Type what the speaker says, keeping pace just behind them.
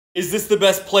Is this the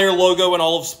best player logo in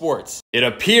all of sports? It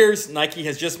appears Nike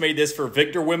has just made this for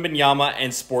Victor Wembanyama,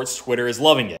 and sports Twitter is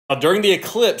loving it. Now, during the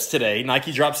eclipse today,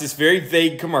 Nike drops this very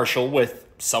vague commercial with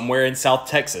somewhere in South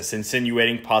Texas,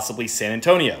 insinuating possibly San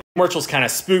Antonio. The commercial's kind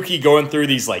of spooky, going through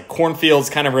these like cornfields,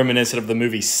 kind of reminiscent of the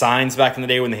movie Signs back in the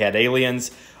day when they had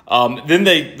aliens. Then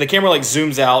the camera like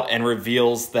zooms out and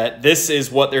reveals that this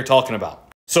is what they're talking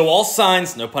about. So all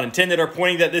signs, no pun intended, are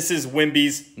pointing that this is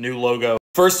Wemby's new logo.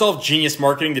 First off, genius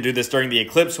marketing to do this during the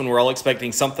eclipse when we're all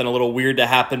expecting something a little weird to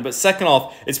happen. But second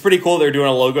off, it's pretty cool they're doing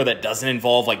a logo that doesn't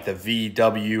involve like the V,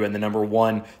 W, and the number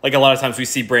 1. Like a lot of times we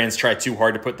see brands try too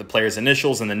hard to put the player's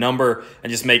initials and the number and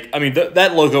just make, I mean,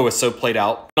 that logo is so played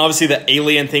out. And obviously the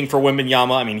alien thing for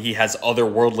Wembanyama, I mean, he has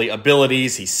otherworldly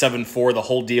abilities. He's 7'4", the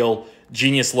whole deal.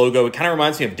 Genius logo. It kind of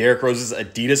reminds me of Derrick Rose's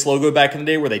Adidas logo back in the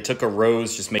day where they took a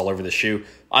rose, just made it all over the shoe.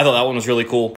 I thought that one was really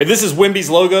cool. If this is Wemby's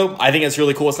logo, I think it's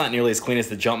really cool. It's not nearly as clean as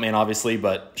the Jumpman, obviously,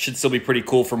 but should still be pretty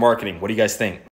cool for marketing. What do you guys think?